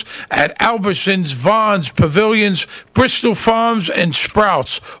sauce at Albertsons, Vons, Pavilions, Bristol Farms, and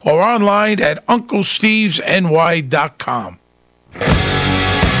Sprouts, or online at UncleStevesNY.com.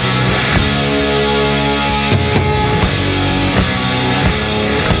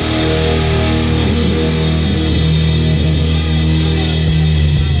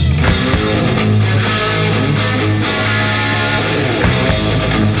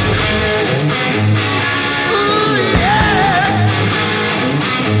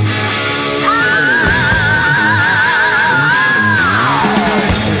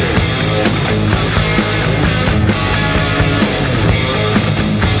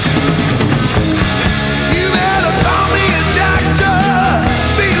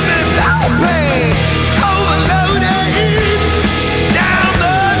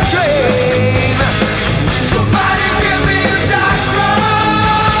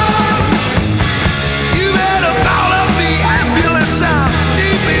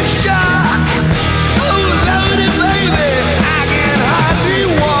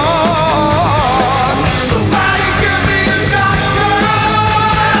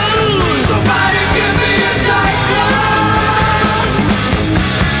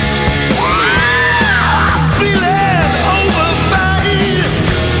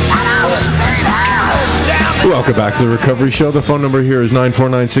 Welcome back to the Recovery Show. The phone number here is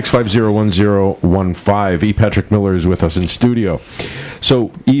 949-650-1015. E. Patrick Miller is with us in studio.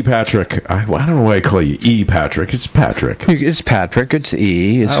 So, E. Patrick, I don't know why I call you E. Patrick. It's Patrick. It's Patrick. It's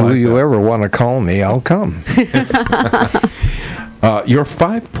E. It's who you ever want to call me. I'll come. Your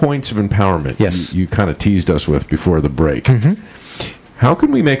 5 points of empowerment, yes, you kind of teased us with before the break. Mm-hmm. How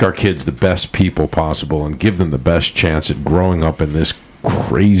can we make our kids the best people possible and give them the best chance at growing up in this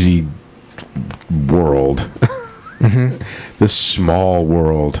crazy world, mm-hmm. this small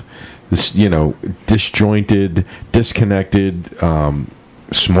world, this, disjointed, disconnected,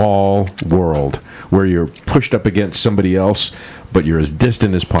 small world where you're pushed up against somebody else, but you're as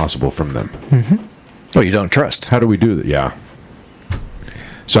distant as possible from them? Mm-hmm. Oh, you don't trust. How do we do that? Yeah.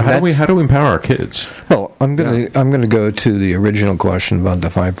 So how do we empower our kids? Well, I'm gonna go to the original question about the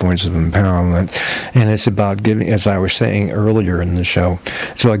 5 points of empowerment, and it's about giving, as I was saying earlier in the show,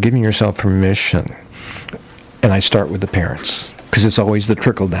 it's about giving yourself permission. And I start with the parents, because it's always the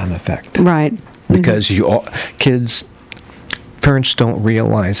trickle-down effect. Right. Because parents don't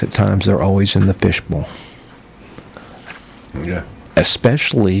realize at times they're always in the fishbowl. Yeah.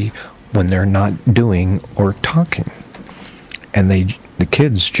 Especially when they're not doing or talking. And the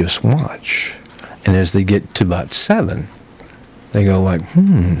kids just watch. And as they get to about 7, they go like,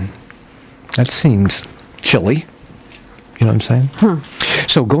 that seems chilly. You know what I'm saying? Huh.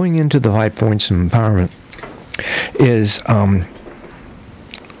 So going into the 5 points of empowerment is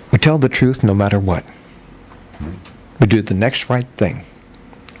we tell the truth no matter what. We do the next right thing.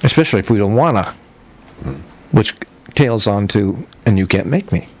 Especially if we don't want to. Which tails on to, and you can't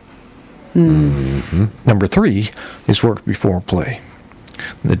make me. Mm-hmm. Number 3 is work before play.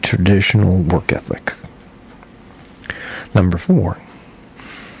 The traditional work ethic. Number 4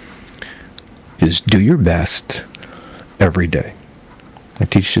 is do your best every day. I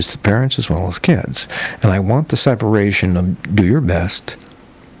teach this to parents as well as kids. And I want the separation of do your best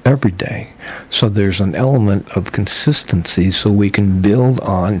every day. So there's an element of consistency so we can build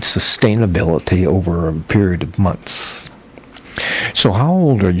on sustainability over a period of months. So how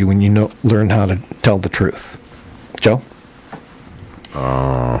old are you when you learn how to tell the truth? Joe?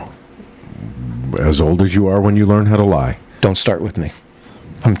 As old as you are when you learn how to lie. Don't start with me.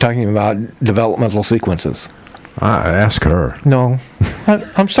 I'm talking about developmental sequences. Ask her. No.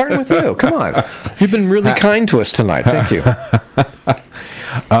 I'm starting with you. Come on. You've been really kind to us tonight. Thank you.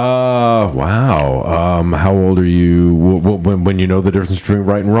 Wow. How old are you when you know the difference between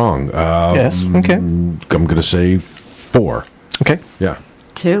right and wrong? Yes. Okay. I'm going to say 4. Okay. Yeah.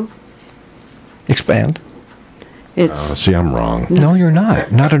 2. Expand. See, I'm wrong. No, you're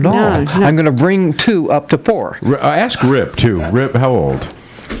not. Not at all. No. I'm going to bring 2 up to 4. Ask Rip, too. Rip, how old?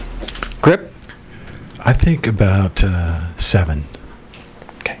 Grip? I think about 7.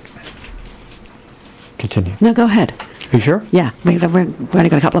 Okay. Continue. No, go ahead. You sure? Yeah, we've only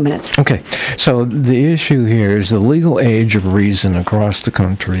got a couple of minutes. Okay. So the issue here is the legal age of reason across the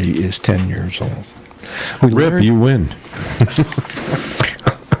country is 10 years old. Rip, you win.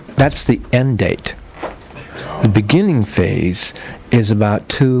 That's the end date. The beginning phase is about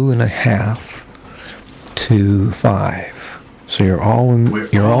 2.5 to 5. So you're all in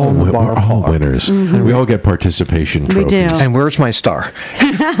the bar. We're all winners. Mm-hmm. We all get participation trophies. We do. And where's my star?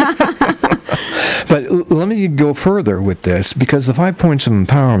 But let me go further with this, because the 5 points of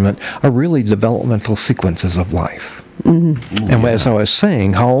empowerment are really developmental sequences of life. Mm-hmm. And as I was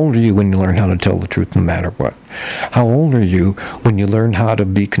saying, how old are you when you learn how to tell the truth no matter what? How old are you when you learn how to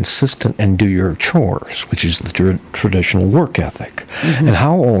be consistent and do your chores, which is the traditional work ethic? Mm-hmm. And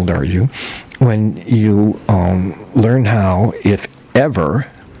how old are you when you learn how, if ever,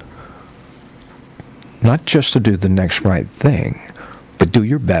 not just to do the next right thing, but do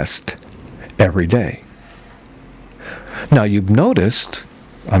your best every day? Now, you've noticed,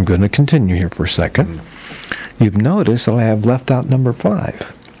 I'm going to continue here for a second, you've noticed that I have left out number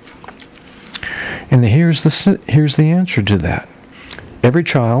 5. And here's the answer to that. Every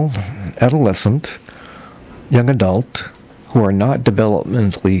child, adolescent, young adult, who are not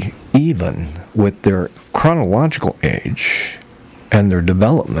developmentally even with their chronological age and their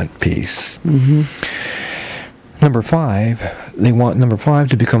development piece, number 5, they want number 5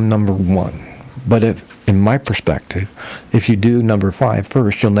 to become number 1. But if, in my perspective, if you do number 5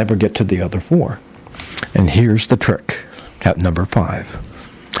 first, you'll never get to the other 4. And here's the trick at number 5.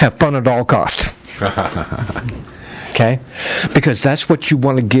 Have fun at all costs. Okay? Because that's what you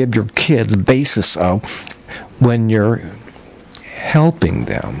want to give your kids the basis of when you're helping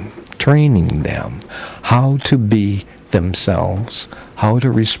them, training them, how to be themselves, how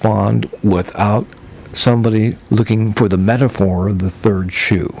to respond without somebody looking for the metaphor of the third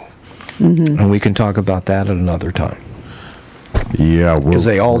shoe. And we can talk about that at another time. Yeah,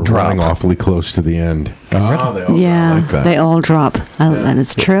 they all we're drop. running awfully close to the end. They all drop. That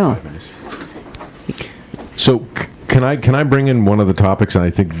is true. So can I bring in one of the topics? And I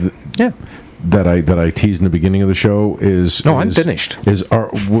think that I teased in the beginning of the show is I'm finished.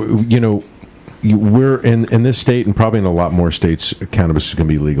 We're in this state, and probably in a lot more states, cannabis is going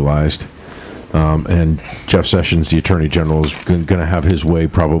to be legalized. And Jeff Sessions, the Attorney General, is going to have his way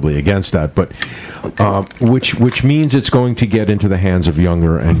probably against that, but which means it's going to get into the hands of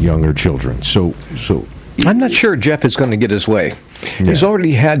younger and younger children. So I'm not sure Jeff is going to get his way. Yeah. He's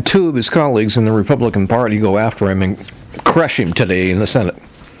already had two of his colleagues in the Republican Party go after him and crush him today in the Senate.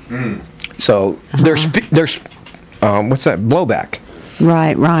 So there's what's that, blowback?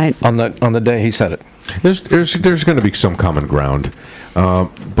 Right. On the day he said it. There's going to be some common ground.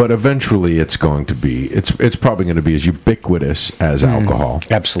 But eventually it's probably going to be as ubiquitous as alcohol.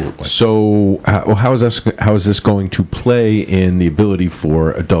 Absolutely. So how is this going to play in the ability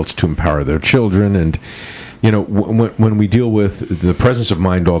for adults to empower their children? And when we deal with the presence of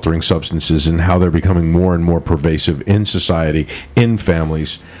mind-altering substances and how they're becoming more and more pervasive in society, in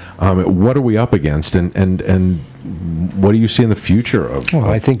families, what are we up against? And what do you see in the future of? Well,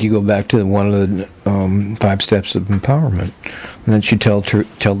 I think you go back to one of the 5 steps of empowerment, and that you tell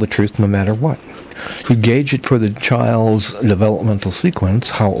the truth no matter what. You gauge it for the child's developmental sequence,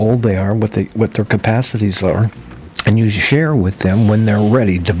 how old they are, what their capacities are, and you share with them when they're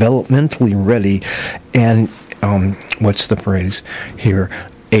ready, developmentally ready, and what's the phrase here?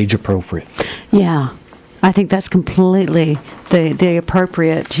 Age appropriate. Yeah. I think that's completely the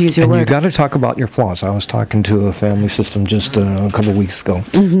appropriate, to use your word. And you got to talk about your flaws. I was talking to a family system just a couple of weeks ago,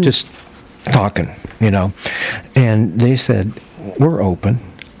 just talking, and they said, we're open.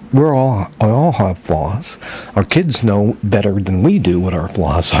 We all have flaws. Our kids know better than we do what our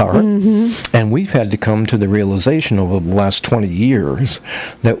flaws are. And we've had to come to the realization over the last 20 years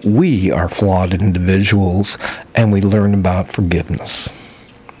that we are flawed individuals, and we learn about forgiveness.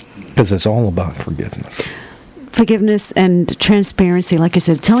 Because it's all about forgiveness. Forgiveness and transparency, like you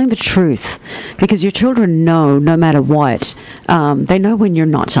said, telling the truth. Because your children know, no matter what, they know when you're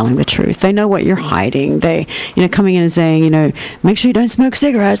not telling the truth. They know what you're hiding. They, coming in and saying, make sure you don't smoke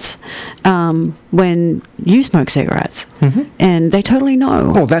cigarettes when you smoke cigarettes. And they totally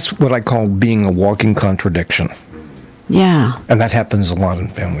know. Well, that's what I call being a walking contradiction. Yeah. And that happens a lot in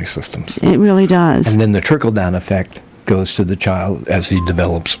family systems. It really does. And then the trickle-down effect goes to the child as he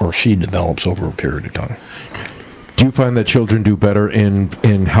develops or she develops over a period of time. Do you find that children do better in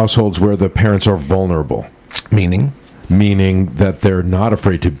households where the parents are vulnerable? Meaning that they're not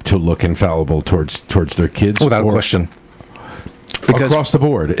afraid to look infallible towards their kids? Without question. Because across the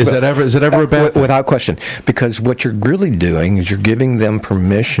board. Is it ever a bad thing? Without question. Because what you're really doing is you're giving them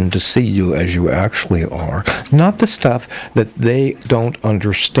permission to see you as you actually are. Not the stuff that they don't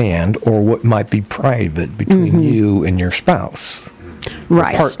understand or what might be private between you and your spouse.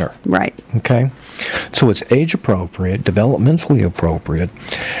 Right. Partner. Right. Okay? So it's age appropriate, developmentally appropriate,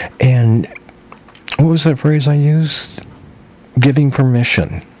 and what was that phrase I used? Giving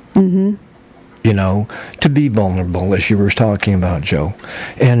permission. To be vulnerable, as you were talking about, Joe,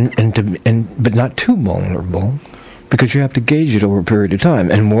 but not too vulnerable, because you have to gauge it over a period of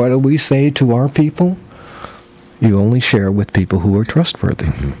time. And what do we say to our people? You only share with people who are trustworthy.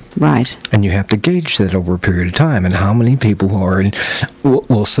 Right. And you have to gauge that over a period of time. And how many people who are in,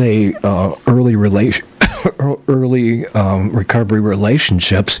 we'll say, early recovery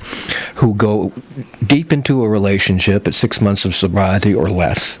relationships who go deep into a relationship at 6 months of sobriety or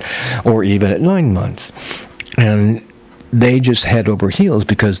less, or even at 9 months. And they just head over heels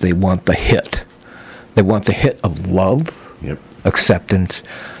because they want the hit. They want the hit of love, acceptance,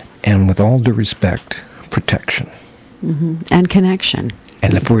 and with all due respect, protection. And connection.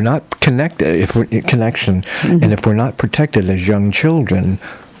 And if we're not connected, and if we're not protected as young children,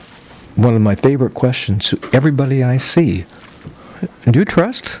 one of my favorite questions to everybody I see, do you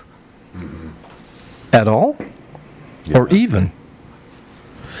trust? At all? Or even?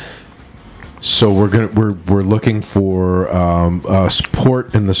 So we're looking for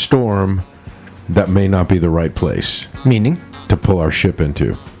support in the storm that may not be the right place. Meaning? To pull our ship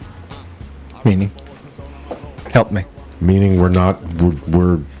into. Meaning? Help me. Meaning we're not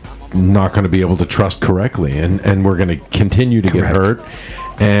going to be able to trust correctly, and we're going to continue to get hurt,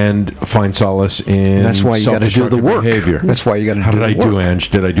 and find solace in That's why you got to do the work. Behavior. That's why you got to do the work. How did I do, Ange?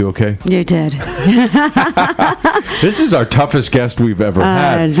 Did I do okay? You did. This is our toughest guest we've ever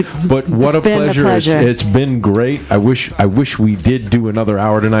had, but what a pleasure. It's been great. I wish we did do another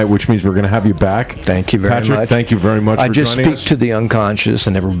hour tonight, which means we're going to have you back. Thank you very Patrick, much. thank you very much for joining us. I just speak to the unconscious,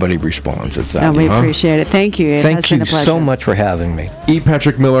 and everybody responds. It's that. And we appreciate it. Thank you. Thank you so much for having me. E.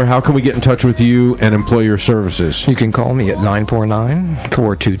 Patrick Miller, how can we get in touch with you and employer services? You can call me at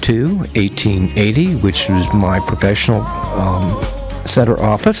 949-422-1880, which is my professional center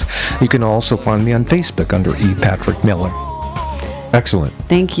office. You can also find me on Facebook under E. Patrick Miller. Excellent.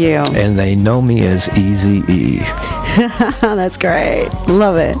 Thank you. And they know me as Easy E. That's great.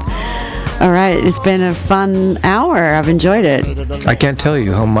 Love it. All right. It's been a fun hour. I've enjoyed it. I can't tell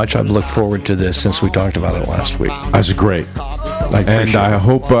you how much I've looked forward to this since we talked about it last week. That's great. And I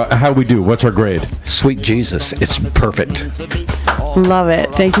hope, how we do? What's our grade? Sweet Jesus. It's perfect. Love it.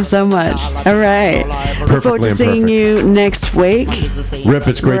 Thank you so much. All right. Look forward to seeing you next week. Rip,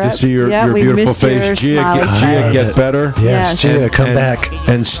 it's great to see your beautiful face. Gia, get better. Yes, Gia, come back.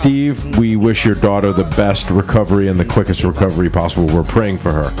 And Steve, we wish your daughter the best recovery and the quickest recovery possible. We're praying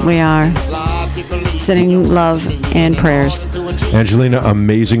for her. We are. Sending love and prayers. Angelina,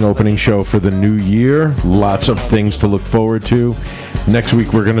 amazing opening show for the new year. Lots of things to look forward to. Next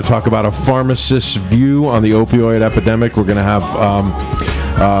week, we're going to talk about a pharmacist's view on the opioid epidemic. We're going to have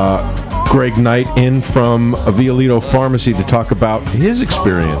Greg Knight in from Violito Pharmacy to talk about his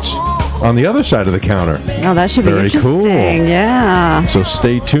experience on the other side of the counter. Oh, that should be very interesting. Cool. Yeah. So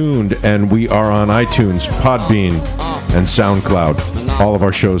stay tuned, and we are on iTunes, Podbean, and SoundCloud. All of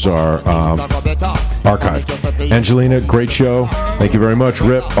our shows are archived. Angelina, great show. Thank you very much.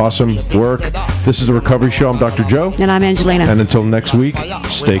 Rip, awesome work. This is The Recovery Show. I'm Dr. Joe. And I'm Angelina. And until next week,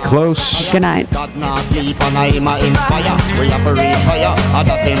 stay close. Good night.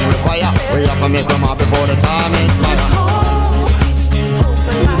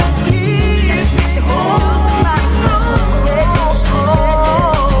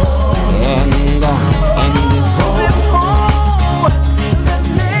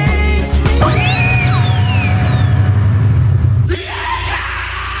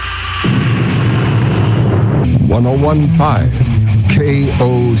 101.5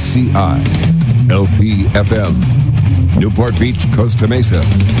 KOCI LPFM, Newport Beach, Costa Mesa.